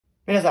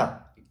皆さ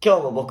ん、今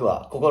日も僕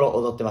は心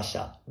躍ってまし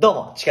た。どう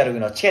も、チカログ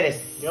のチカで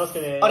す。リョウスケ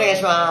です。お願い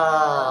し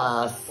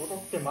まーす。踊っ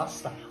てま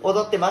した。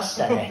踊ってまし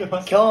たね。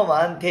今日も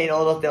安定に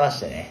踊ってま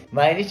したね。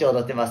毎日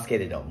踊ってますけ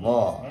れど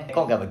も、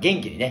今回も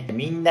元気にね、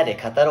みんなで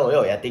語ろうよ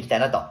をやっていきたい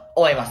なと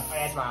思います。お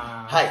願いし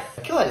ます。はい。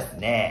今日はです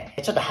ね、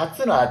ちょっと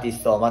初のアーティ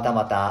ストをま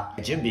た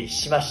準備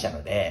しました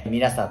ので、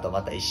皆さんと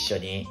また一緒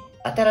に、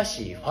新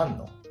しいファン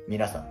の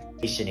皆さん、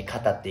一緒に語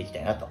っていきた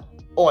いなと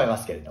思いま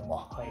すけれど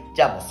も、はい、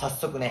じゃあもう早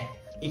速ね、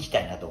行き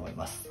たいなと思い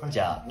ます。じ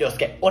ゃあ、りょうす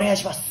け、お願い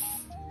します。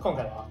今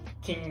回は、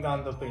キング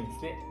&プリン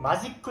スでマ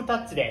ジックタ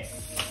ッチで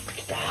す。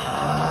きた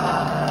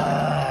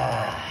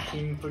ー。キ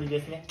ンプリで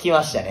すね。来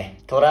ましたね。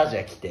トラジ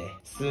ャ来て、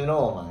ス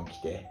ノーマン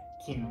来て、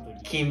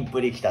キン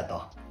プリ来た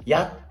と。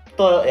やっ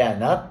とや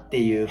なって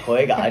いう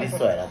声があり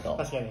そうやなと。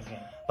確かにです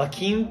ね。まあ、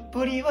キン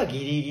プリはギ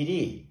リギ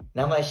リ、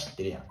名前知っ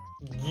てるやん。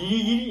ギ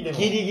リギリでも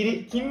ギリギ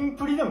リキン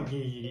プリでもギ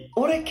リギリ。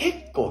俺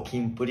結構キ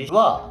ンプリ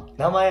は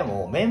名前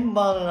もメン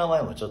バーの名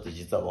前もちょっと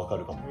実はわか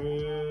るかも。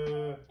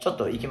ちょっ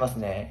といきます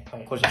ね、は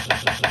い、これし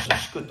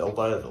くって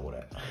怒られるぞこ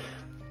れ。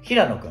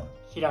平野くん、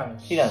平野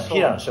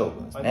翔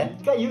くんですね。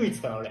が唯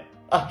一かな俺。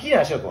あ、平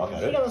野翔くんわか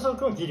る。平野翔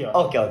くんはギリは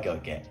オッケ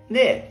ー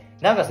で、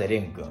永瀬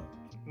廉くん、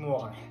もう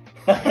わかん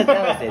ない。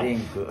永瀬廉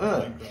くん、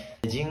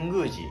神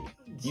宮寺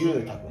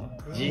裕太くん、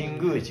神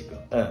宮寺く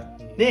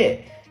ん、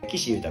で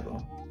岸優太くん、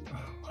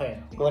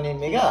5人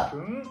目が、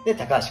で、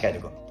高橋海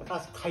人くん。高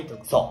橋海人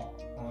くん。そ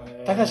う。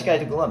高橋海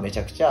人くんはめち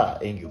ゃくちゃ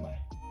演技うまい。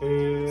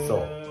そ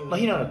う。まあ、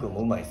平野くん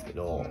もうまいですけ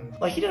ど、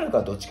まあ、平野くん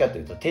はどっちかって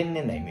いうと天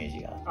然なイメー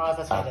ジがあっ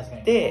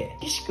て、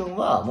岸くん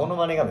はモノ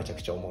マネがめちゃ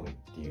くちゃおもろいっ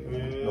て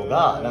いうの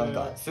が、なん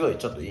かすごい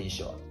ちょっと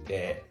印象あっ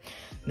て、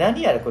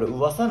何やらこれ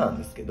噂なん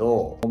ですけ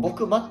ど、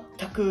僕全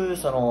く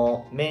そ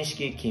の面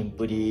識キン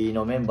プリ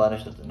のメンバーの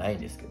人とない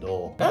んですけ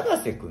ど、永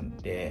瀬くん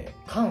って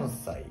関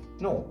西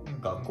の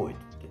学校行っ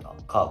て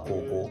高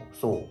校、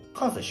そう、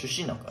関西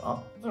出身なんか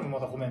な。それもま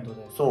たコメントで。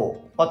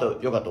そう、また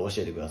よかったら教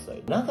えてくださ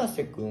い。永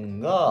瀬くん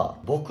が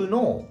僕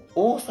の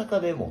大阪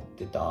で持っ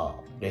てた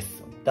レッ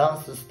スン、ダ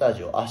ンススタ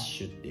ジオアッ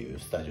シュっていう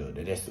スタジオ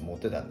でレッスン持っ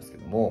てたんですけ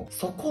ども、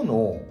そこ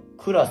の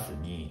クラス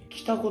に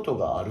来たこと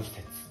がある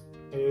説。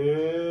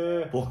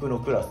僕の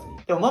クラスに。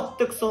でも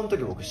全くその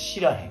時僕知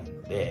らへん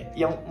ので、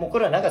いやもうこ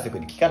れは永瀬く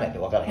んに聞かない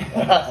とわからへん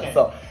から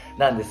そう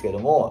なんですけど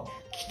も、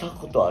来た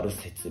ことある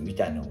説み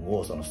たいなの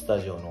をそのスタ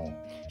ジオの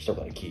人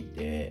から聞い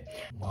て、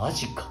マ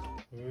ジか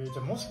と。じ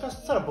ゃあもしか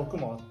したら僕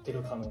も会って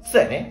る可能性。そ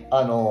うやね。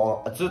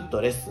ずっ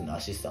とレッスンのア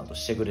シスタント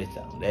してくれて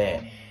たの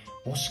で、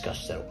もしか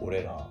したら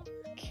俺ら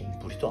キン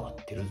プリと会っ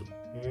てるぞ。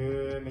め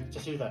っち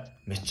ゃ知りたい。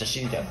めっちゃ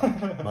知りたい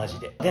な。マジ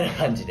で。ってな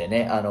感じで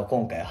ね、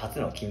今回初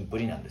のキンプ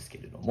リなんですけ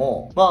れど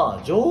も、ま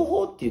あ、情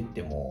報って言っ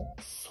ても、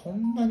そ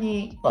んな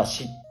に、まあ、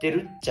知って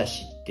るっちゃ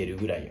知ってる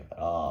ぐらいやか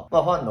ら、ま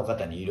あ、ファンの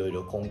方にいろい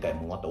ろ今回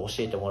もまた教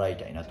えてもらい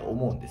たいなと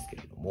思うんですけ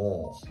れど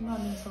も。ちな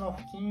みにその、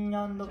キン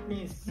グ&プ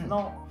リンス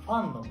のフ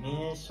ァンの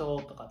名称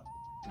とか、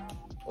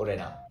俺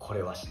な、こ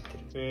れは知っ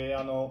てる。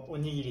お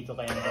にぎりと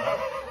かやめ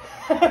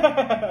た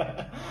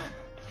ら。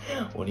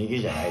おにぎ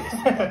りじゃないです。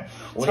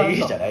おに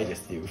ぎりじゃないで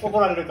すっていう。怒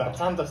られるから、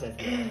ちゃんとしたやつ。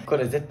こ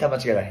れ絶対間違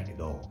えられへんけ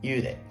ど、言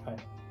うで。はい、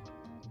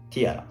テ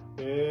ィアラ。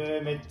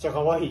めっちゃ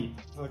可愛い。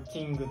その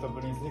キングとプ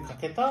リンスにか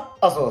けた。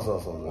あ、そう。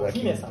お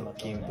姫さんだっ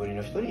た、キンプリ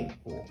の人に、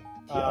こう、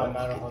ティア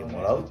ラをかけて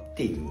もらうっ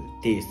ていう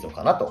テイスト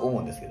かなと思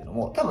うんですけれど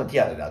も、多分テ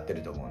ィアラで合って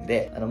ると思うん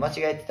で、間違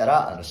えてた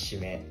ら、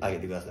締め上げ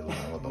てください、僕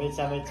のこと。めち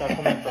ゃめちゃ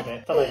コメントで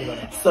叩いてく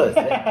ださい。そうで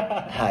すね。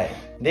は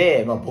い。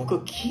で、まあ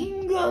僕、キ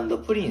ング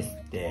&プリンス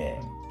って、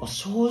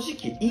正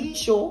直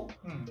印象、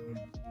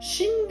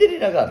シンデレ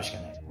ラガールし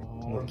かない。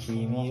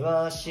君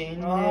はシンデレ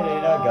ラ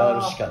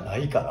ガールしかな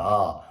いか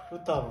ら、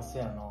歌もせ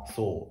やな。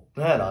そう。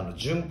なんやろ、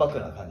純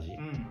白な感じ。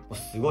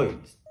すごい、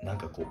なん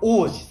かこう、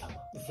王子様。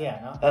せ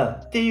や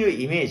な。ってい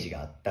うイメージが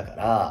あったか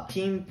ら、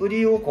キンプ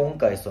リを今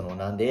回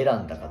なんで選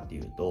んだかってい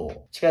う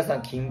と、Chikayaさ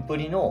んキンプ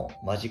リの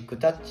マジック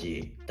タッ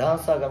チ、ダン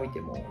サーが見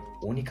ても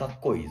鬼かっ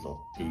こいいぞ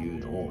っていう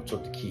のをちょ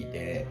っと聞い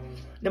て、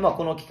で、まあ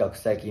この企画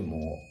最近も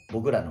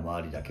僕らの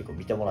周りでは結構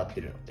見てもらっ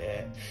てるの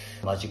で、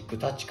マジック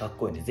タッチかっ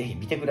こいいんでぜひ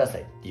見てくださ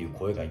いっていう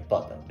声がいっぱい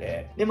あったの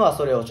で、で、まあ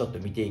それをちょっと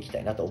見ていきた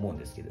いなと思うん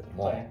ですけれど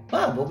も、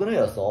まあ僕の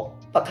予想、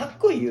まあかっ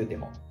こいい言うて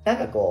も、なん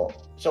かこう、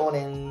少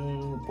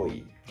年っぽ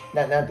い、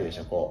なんて言うんでし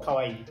ょう、こう。か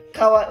わいい。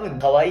かわ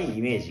いい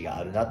イメージが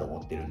あるなと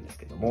思ってるんです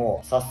けど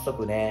も、早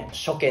速ね、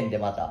初見で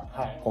また、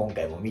今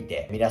回も見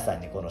て、皆さ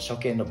んにこの初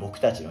見の僕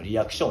たちのリ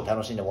アクションを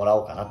楽しんでもら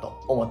おうかなと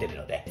思ってる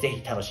ので、ぜ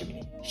ひ楽しみ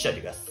にしておい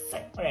てくださ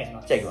い。お願いし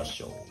ます。じゃあ行きま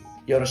しょう。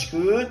よろしく、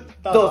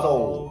どう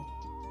ぞ。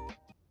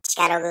チ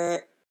カロ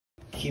グ。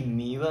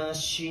君は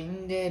シ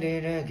ンデレ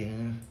ラガ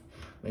ン、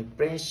My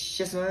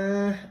precious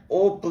one,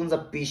 open the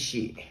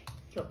PC。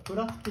今日はプ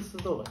ラクティス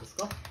動画です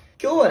か？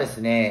今日はで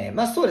すね、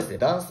まあそうですね、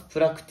ダンスプ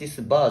ラクティ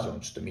スバージョンを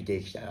ちょっと見て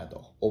いきたいな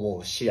と思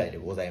う次第で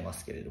ございま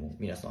すけれども、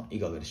皆さんい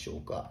かがでしょ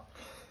うか？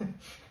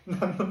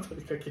何の取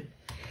りかけ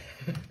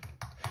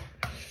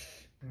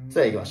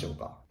さあ行きましょう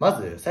か。ま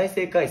ず、再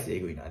生回数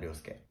えぐいな、りょう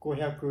すけ。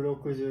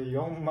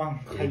564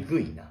万回。えぐ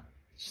いな。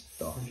ち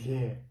ょっと、すげ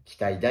え。期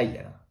待大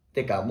やな。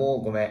てかも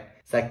うごめん。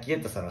さっき言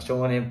ったその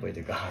少年っぽいと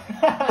いうか、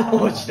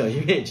王子のイ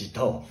メージ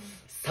と、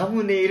サ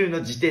ムネイル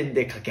の時点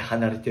でかけ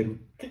離れてる。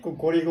結構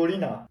ゴリゴリ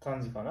な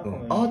感じかな、ア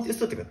ーティス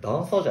トっていうかダ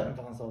ンサーじゃない？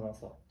ダンサー。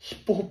ヒ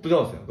ップホップ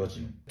ダンスやん、ガ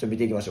チに。見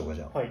ていきましょうか、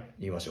じゃあ。はい。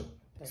言いましょう。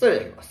それで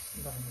はいきま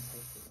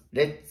す。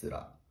レッツ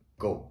ラ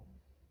ゴ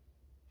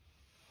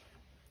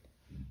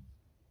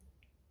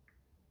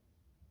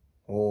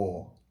ー。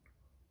お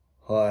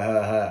ー。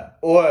は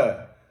い。お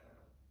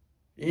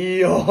い。いい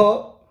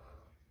よ。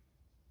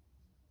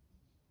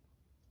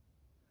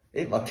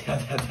待っ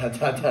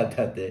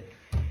て。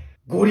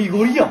ゴリ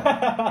ゴリやん。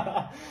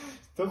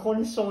どこ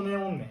に少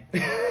年おんね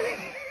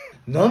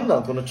ん。な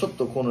んこのちょっ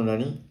とこの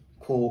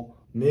こ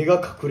う、目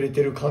が隠れ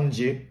てる感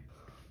じ。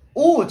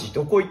王子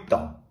どこ行った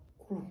ん？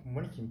これほん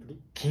まにキンプリ？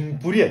キン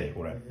プリやで、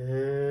これ。へ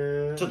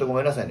ー。ちょっとご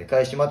めんなさいね。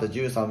開始また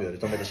13秒で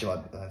止めてしま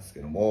ったんですけ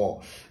ど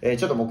も、ちょっ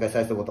ともう一回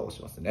再生ボタン押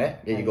します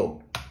ね。レディー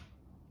ゴー。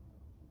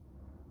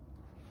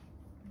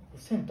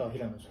センター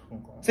平野翔く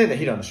んかな？センター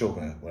平野翔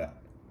くんや、これ。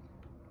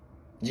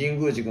神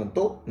宮寺くん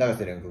と永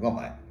瀬廉くんが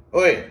前。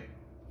おい！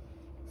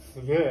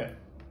すげえ。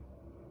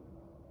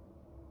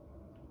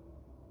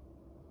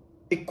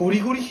ゴ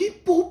リゴリヒ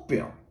ップホップ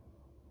やん。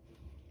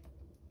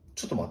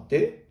ちょっと待っ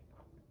て。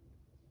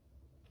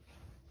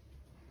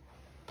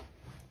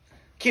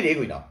キレエ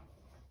グいな。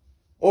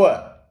おい。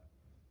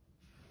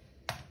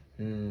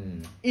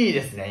いい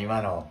ですね、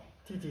今の。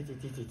い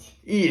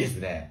いです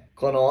ね。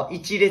この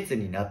一列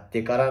になっ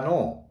てから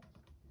の、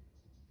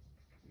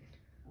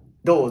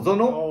どうぞ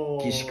の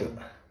岸君。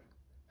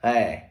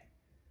はい。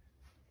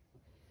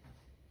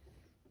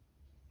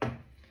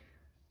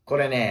こ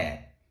れ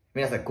ね、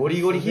皆さんゴ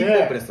リゴリヒップホ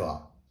ップです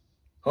わ。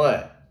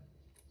は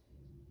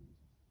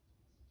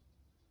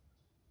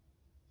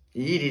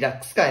い。いいリラッ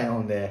クス感や、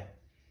ほんで。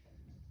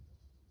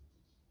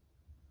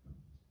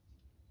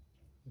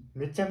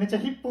めちゃめちゃ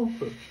ヒップホッ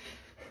プ。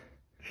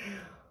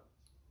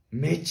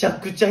めちゃ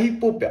くちゃヒッ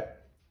プホップや。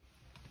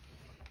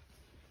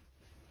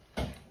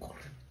こ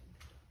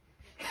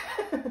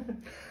れ。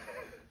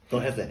ご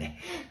めんなさいね。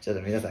ちょっ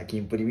と皆さんキ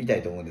ンプリ見た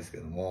いと思うんですけ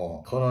ど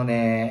も、この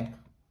ね、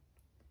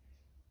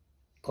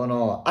こ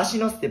の足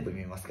のステップ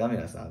見ますか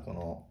皆さん。こ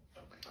の、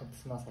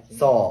つま先。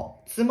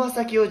そう。つま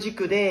先を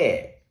軸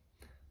で、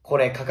こ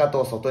れかかと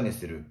を外に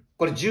する。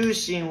これ重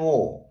心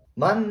を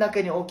真ん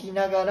中に置き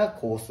ながら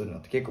こうするの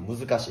って結構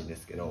難しいんで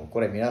すけど、こ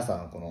れ皆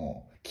さんこ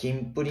のキ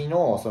ンプリ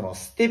のその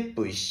ステッ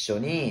プ一緒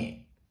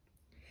に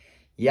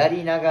や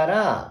りなが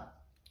ら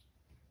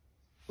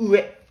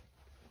上、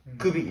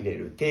首入れ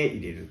る、手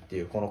入れるって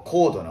いうこの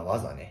高度な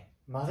技ね。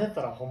混ぜ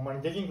たらほんま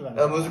にできんくなる。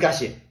難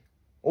しい。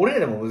俺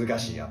でも難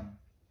しいやん。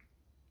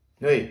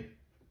はい。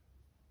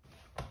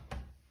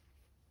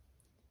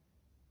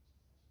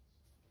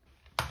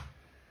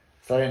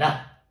それ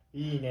な。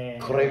いいね。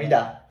これ見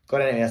た。こ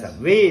れね、皆さん、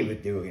ウェーブっ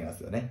ていう動きなんで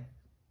すよね。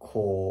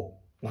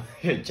こう、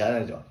じゃな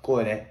いじゃん。こ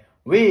うね、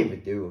ウェーブっ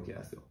ていう動きな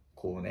んですよ。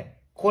こうね。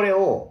これ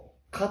を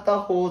片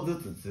方ず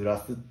つずら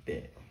すっ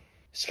て、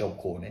しかも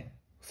こうね、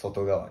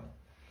外側に。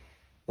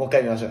もう一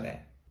回見ましょう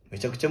ね。め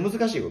ちゃくちゃ難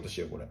しいこと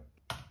しよう、これ。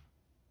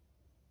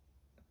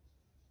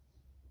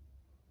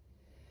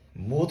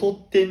戻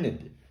ってんねん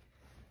て。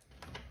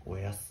お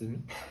やすみ？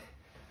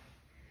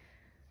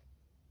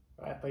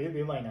やっぱ指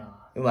うまい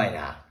な。うまい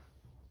な。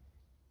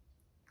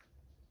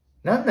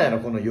なんなんやろ、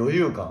この余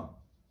裕感。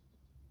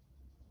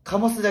か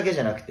ますだけ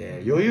じゃなく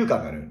て、余裕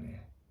感があるよ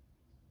ね。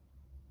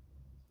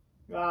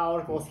うわぁ、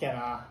俺こう好きや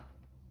な。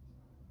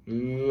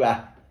う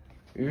わ。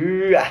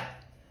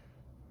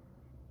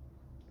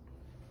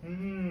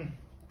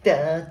タ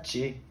ッ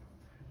チ。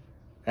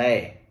は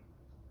い。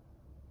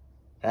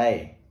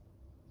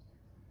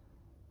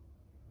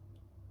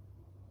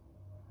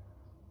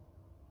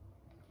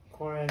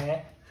これ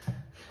ね、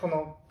こ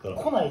の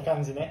来ない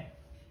感じね。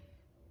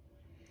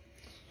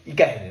い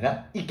かへんねん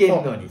な。いけ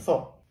んのに。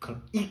そう。この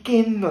い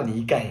けんの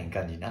にいかへん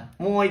感じな。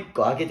もう一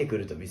個開けてく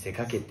ると見せ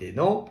かけて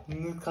の。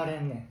抜かれ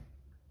んねん。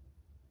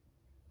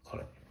こ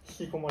れ。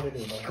引き込まれる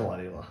よな。引き込ま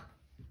れるわ。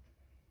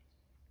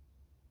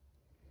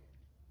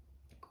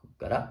こっ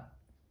から。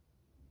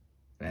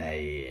は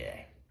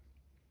い。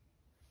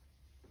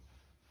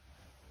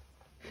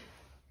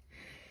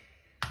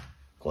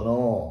こ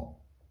の、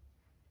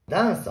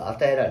ダンスを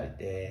与えられ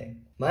て、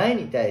前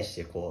に対し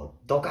てこ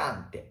う、ドカ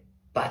ンって、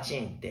バ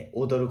チンって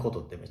踊るこ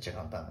とってめっちゃ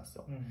簡単なんです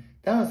よ。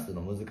ダンス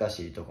の難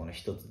しいところの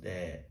一つ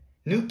で、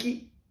抜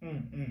き。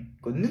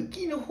これ抜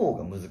きの方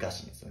が難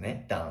しいんですよ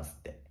ね、ダンスっ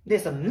て。で、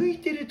その抜い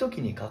てる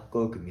時にかっ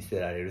こよく見せ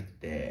られるっ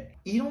て、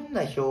いろん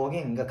な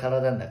表現が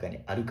体の中に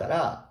あるか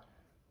ら、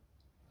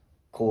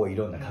こうい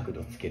ろんな角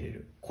度つけれ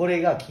る。こ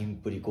れがキン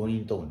プリ5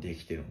人ともで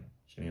きてるの。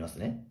見ます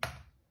ね。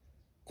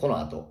この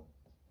後、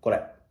こ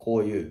れ、こ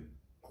ういう。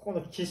ここ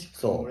の岸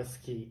君俺好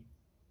き。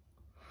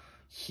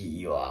い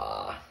い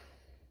わ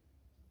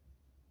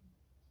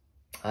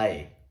ー。は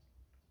い。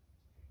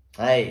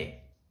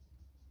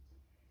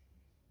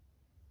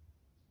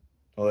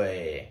おい。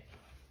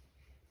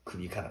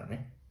首から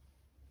ね。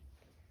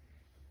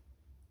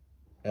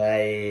は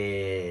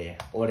い。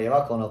俺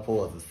はこの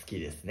ポーズ好き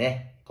です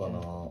ね。こ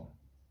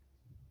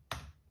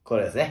こ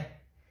れです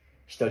ね。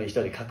一人一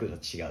人角度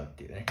違うっ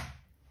ていうね。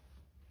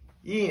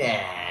いい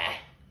ね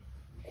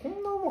こ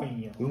んなうまいん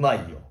や。うまい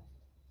よ。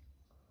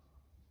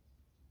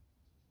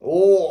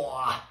おお。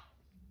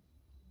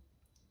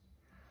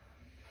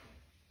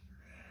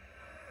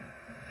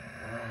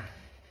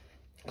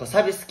これ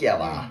サビ好きや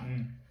わ。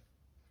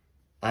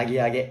あ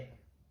げあげ。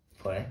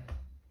これね。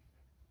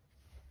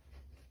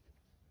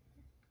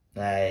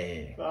は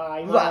い。わあ、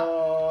今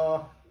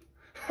の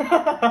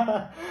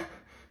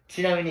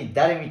ちなみに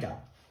誰見た？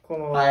こ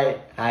のはい、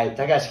はい、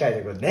高橋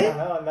海人君ね。名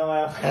前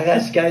は高橋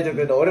海人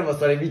君の俺も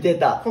それ見て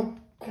た。こ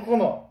こ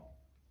の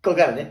ここ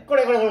からね。こ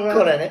れこれ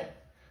ね。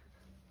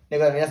で、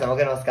これ皆さんわ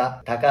かります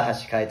か？高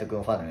橋海人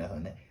君ファンの皆さ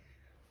んね。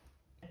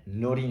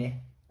ノリ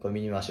ね。これ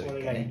見ましょう。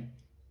一回ね。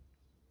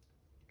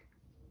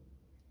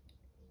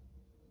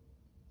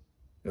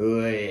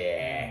う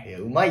えー、いや、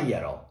うまい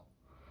やろ。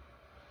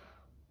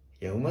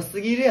いや、うま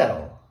すぎるや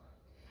ろ。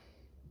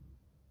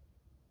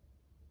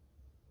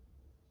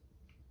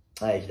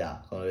はい、来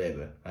た。このウェー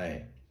ブ。は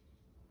い。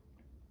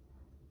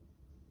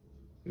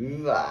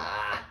うわ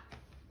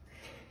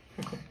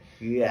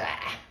ー。うわ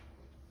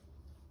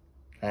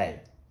ー。は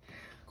い。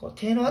この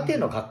手の当てる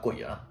のかっこい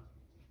いよな。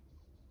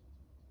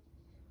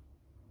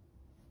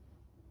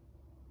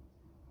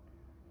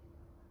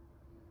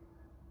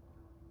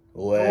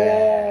お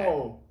え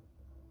ー。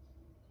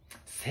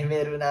攻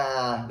める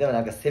なぁ。でも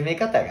なんか攻め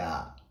方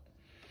が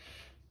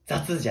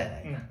雑じゃな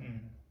いな。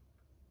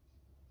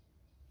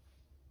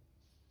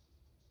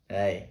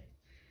はい。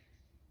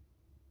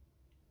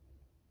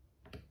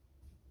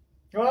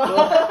うわ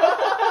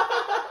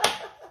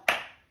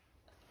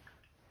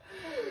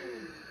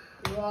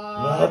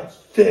待っ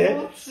て。気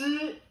持ちいい。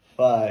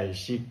5、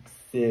6、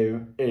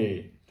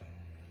7、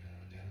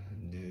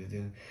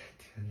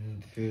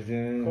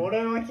8。こ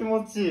れは気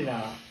持ちいい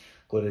な。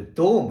これ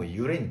ドーム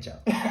揺れんじゃ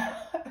ん。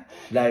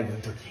ライブの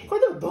時。こ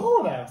れでもど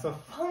うなの？そのフ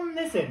ァン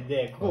目線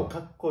でここか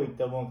っこいいっ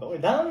て思うか、俺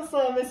ダンサ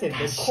ー目線で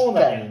こう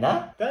なる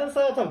な。ダンサ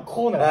ーは多分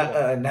こうな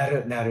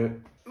る。な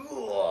る。うお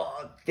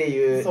ーって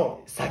いう、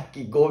さっ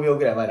き5秒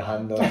ぐらい前の反応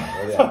なの。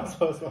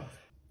そう。フ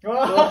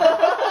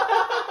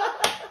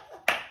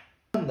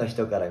ァンの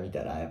人から見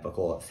たらやっぱ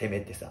こう攻め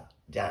てさ、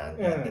じゃんっ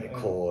てなって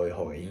こういう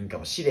方がいいんか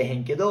もしれへ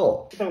んけ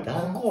ど、こ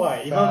こは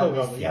今の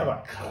がやば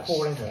い。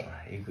これ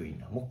えぐい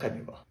な。もう一回見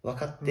るわ。分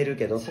かってる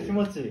けど、気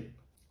持ちいい。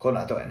この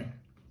後がね、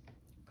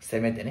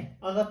攻めてね。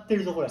上がって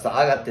るところや。そう、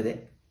上がって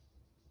て。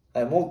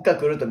はい、もう一回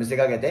来ると見せ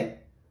かけ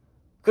て。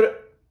来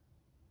る。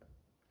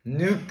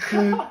抜く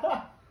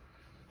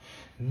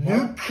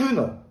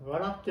の。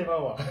笑ってま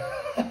うわ。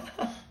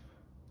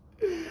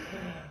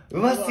う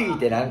ますぎ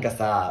てなんか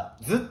さ、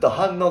ずっと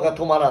反応が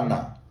止まらん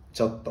な。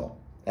ちょっと。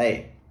は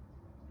い。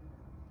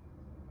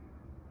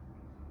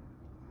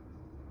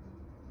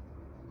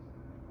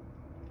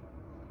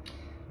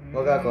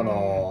僕はこ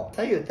の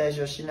左右対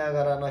称しな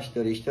がらの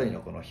一人一人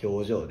のこの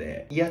表情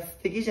で威圧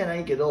的じゃな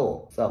いけ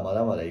どさあま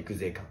だまだ行く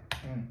ぜ感、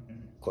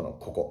こ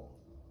こ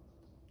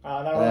あ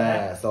あなるほど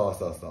ね、そう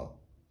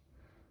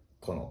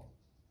この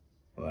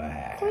こ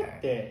れっ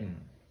て、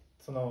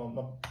そ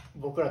の、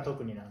僕ら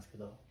特になんですけ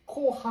ど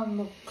後半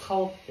の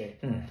顔って、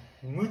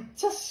むっ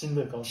ちゃしん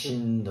どい顔してる。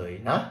しんど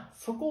いな。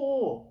そ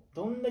こを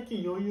どんだ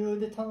け余裕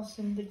で楽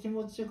しんで気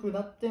持ちよく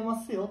なってま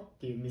すよっ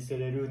ていう見せ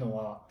れるの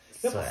は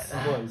やっぱす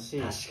ごい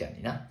し、確か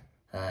にな、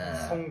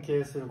尊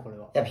敬する。これ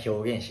はやっぱ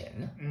表現者や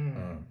な。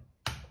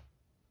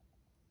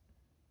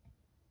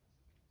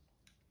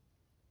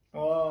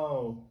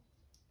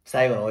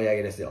最後の追い上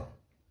げですよ。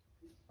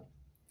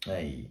は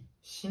い。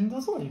しん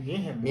どそうに見え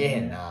へんもんね。見えへ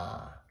ん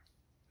な。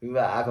う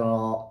わー、こ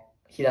の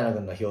平野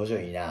君の表情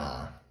いい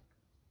な。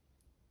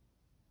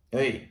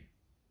はい。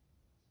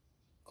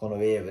このウ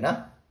ェーブ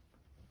な。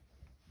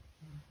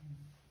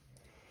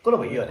これ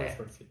もいいよね。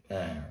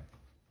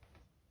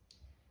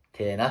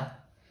手な。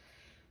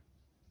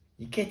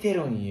いけて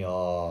るん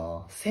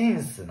よ。セ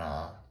ンス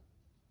な。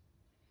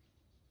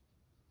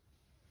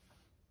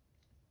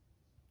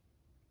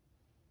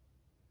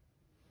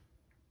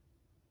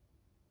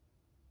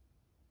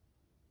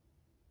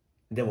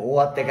でも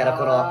終わってから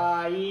こ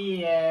の、い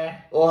い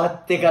ね。終わ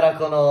ってから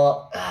こ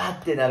の、あ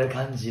ーってなる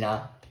感じ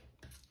な。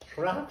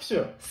これは拍手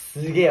よ。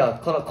すげえわ。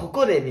こ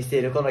こで見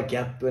せるこのギ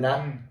ャップ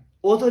な。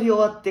踊り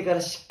終わってか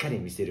らしっかり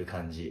見せる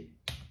感じ。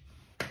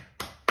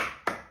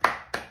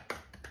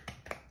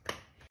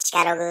チ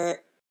カログ。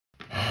か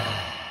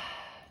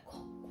っこ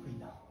いい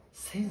な。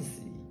センス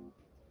いい。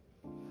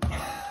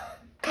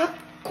かっ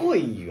こ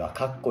いいは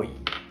かっこいい。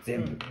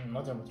全部。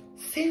もちろん。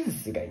セン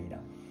スがいいな。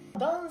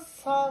ダン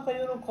サーが喜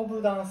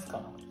ぶダンスか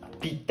な。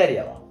ぴったり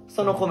やわ。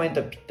そのコメン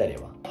トぴったりや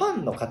わ。ファ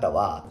ンの方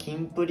はキ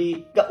ンプ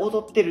リが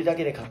踊ってるだ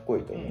けでかっこ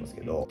いいと思うんです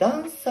けど、ダ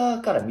ンサ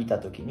ーから見た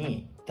時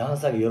にダン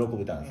サーが喜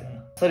ぶダンスや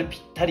な。それぴ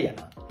ったりや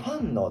な。フ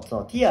ァンのそ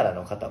のティアラ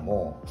の方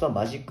もその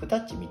マジックタ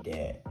ッチ見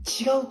て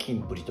違うキ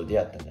ンプリと出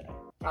会ったんじゃない？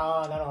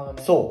ああなるほど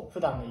ね。そう。普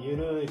段のゆ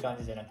るい感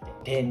じじゃなくて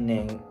天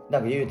然な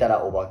んか言うた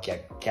らおばキ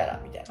ャラ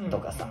みたいなと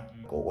かさ、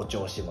こうお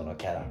調子者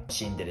キャラ、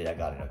シンデレラ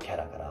ガールのキャ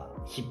ラから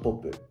ヒップホ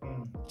ップ、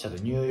ちょっ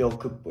とニューヨー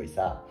クっぽい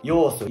さ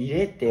要素入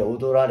れて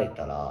踊られ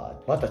たら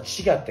また違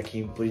ったキ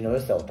ンプリの良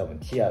さを多分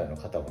ティアラの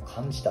方も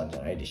感じたんじ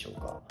ゃないでしょ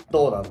うか。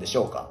どうなんでし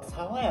ょうか。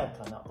爽や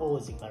かな王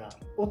子から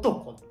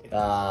男って、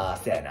ああ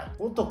そうやな、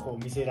男を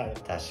見せられ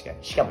た。確かに。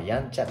しかもや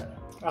んちゃなな。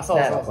あ、そ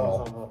うそう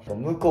そう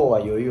向こうは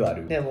余裕あ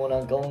る。でも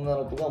なんか女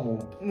の子がも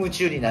う夢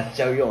中になっ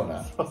ちゃうよう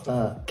な、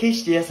決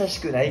して優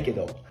しくないけ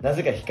どな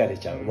ぜか惹かれ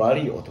ちゃう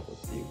悪い男っ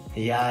てい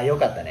う。いやーよ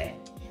かったね。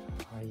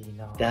いい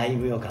な、だい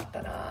ぶよかっ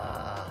た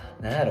な。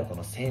なんやろこ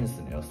のセンス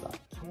の良さ、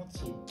気持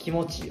ちいい。気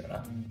持ちいいよ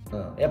な。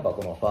やっぱ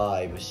この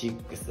5、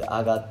6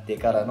上がって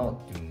から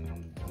のドゥン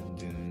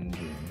ドゥンド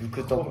ゥン抜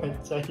くとこめっ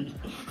ちゃいい。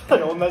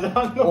同じ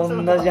反応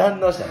した。同じ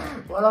反応したね。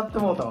笑って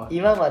もうたわ。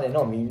今まで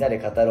のみんなで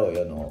語ろう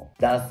よの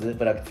ダンス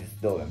プラクティ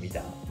ス動画見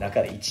た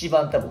中で一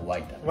番多分湧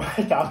いた。湧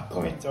いた。あっ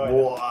こめっちゃ湧いた。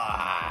うわ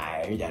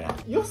ーいみたいな。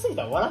良すぎ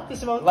たら笑って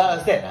しまう。まあ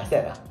そうやなそう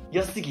やな。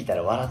良すぎた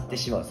ら笑って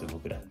しまうんですよ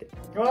僕らって。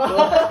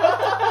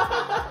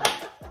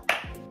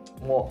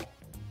も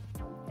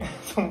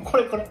うこ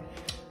れ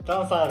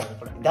ダンサーあるの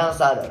これ。ダン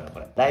サーあるあるこ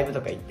れ。ライブと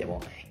か行って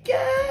もキャ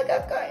ーか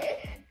っこ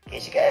いい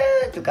岸君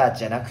とか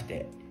じゃなく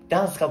て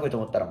ダンスかっこいいと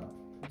思ったらもう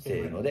せ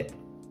ーので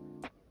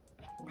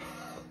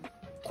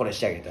これ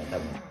仕上げたら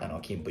多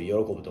分キンプリ喜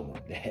ぶと思う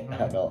んで、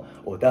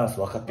おダンス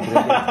分かってくれて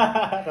る分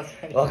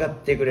かっ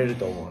てくれる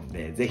と思うん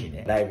で、ぜひ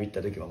ねライブ行っ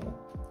た時はもう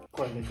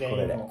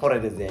これ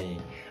で全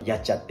員や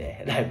っちゃっ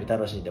てライブ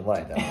楽しんでもら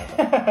えた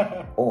ら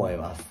なと思い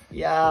ます。い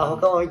やー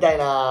他も見たい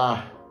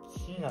な。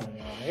気になる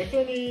ね。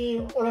逆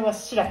に俺は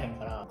知らへん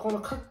から、この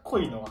かっこ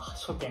いいのは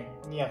初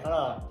見にやか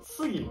ら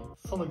次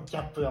そのギ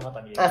ャップがま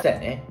た見れる。あ、そうや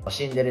ね。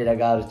シンデレラ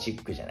ガールチ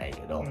ックじゃない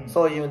けど、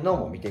そういうの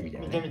も見てみた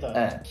いね。見てみ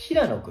たい。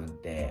平野君っ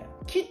て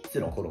キッズ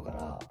の頃か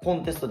らコ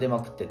ンテスト出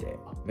まくってて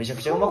めちゃ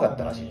くちゃうまかっ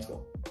たらしいんです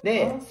よ。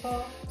で、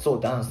そう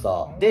ダンサ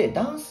ーで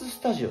ダンスス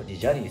タジオに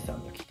ジャニーさ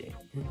んが来て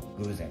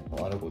偶然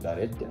あの子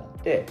誰ってなっ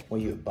てもう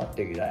言う抜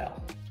擢だよ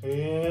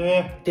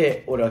っ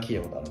て俺は聞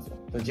いたことあるんですよ。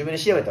自分で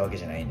調べたわけ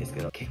じゃないんです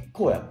けど結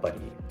構やっぱり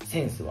セ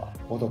ンスは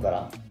元か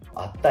ら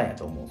あったんや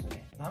と思うんですよ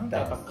ね。なんか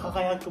やっぱ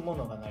輝くも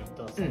のがない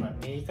とそんな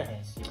目いかへ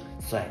んし、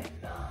そうやね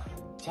んな。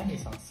ジャニ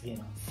ーさんすげえ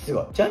な。す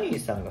ごい。ジャニー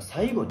さんが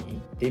最後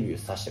にデビュー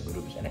させたグ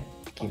ループじゃね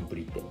キンプ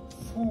リって。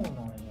そうなんや。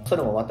そ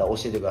れもまた教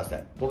えてくださ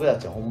い。僕た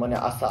ちはほんまに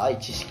浅い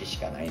知識し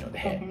かないの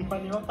でほんま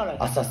に分からない。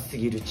浅す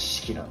ぎる知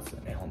識なんです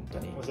よね本当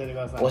に。教えてく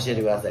ださい。教え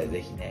てください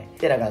ぜひね。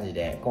てな感じ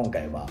で今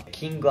回は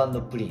キング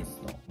&プリンス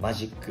のマ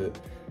ジック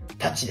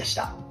タッチでし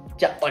た。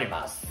じゃあ終わり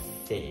ます。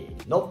せ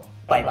ーの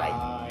バイ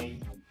バイ。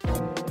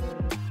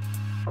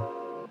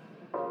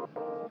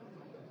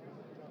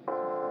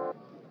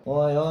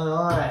おいおいおい。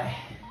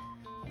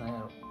何や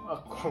ろ。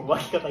あ、この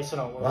脇方一緒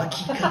なの。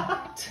脇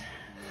方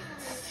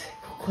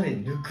ここで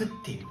抜くっ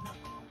ていう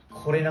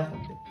これなほ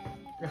んでこ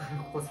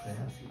こですね。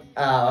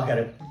ああ分か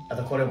る。あ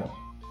とこれも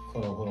こ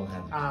の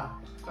感じ。あ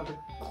と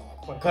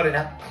これ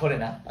な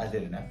当て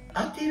るな。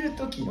当てる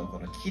時のこ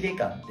のキレ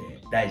感って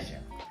大事じゃ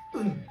ん。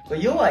これ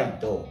弱い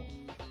と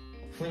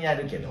ふんや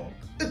るけど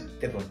うっ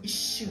てこの一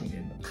瞬入れ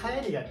るの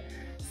帰りが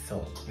そ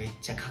うめっ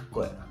ちゃかっ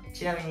こいいな。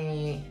ちなみ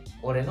に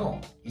俺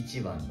の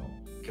一番の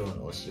今日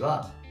の推し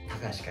は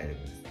高橋海人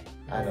君ですね。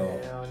なるほ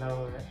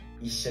どね。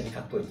一緒に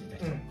かっこいいって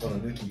言った人、こ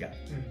の抜きが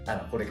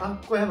これあ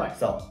っこやばい。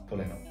そうこ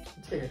れの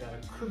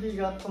首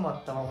が止ま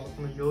ったままこ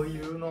の余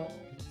裕のめ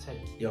っちゃい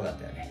い。よかっ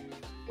たよね。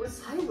俺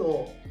最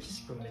後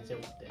岸君めっちゃ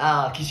よかった。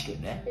ああ岸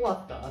君ね。終わ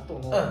った後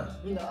の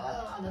みんな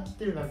ああなっ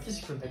てるのは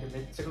岸君だけ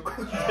めっちゃかっ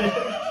こよかっ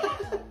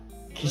た。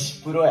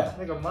岸プロや。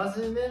なんか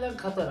真面目な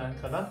方なん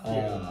かなってい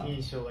う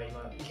印象が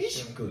今。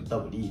岸君多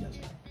分リーダーじ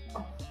ゃない。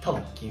多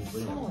分キンプ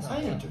リの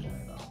最年長じゃな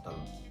いかな多分。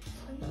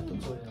最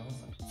年長で何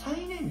歳？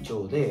最年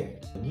長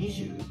で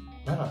27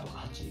とか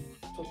8ち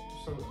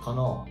ょっとか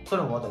な。そ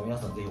れもまた皆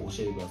さんぜひ教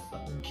えてくださ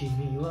い。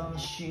君は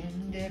シ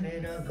ンデ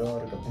レラガールがぶ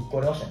っ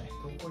壊れましたね。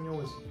どこに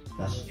王子？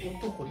マジで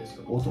男です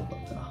よ。男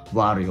だったな。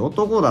悪い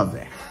男だ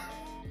ぜ。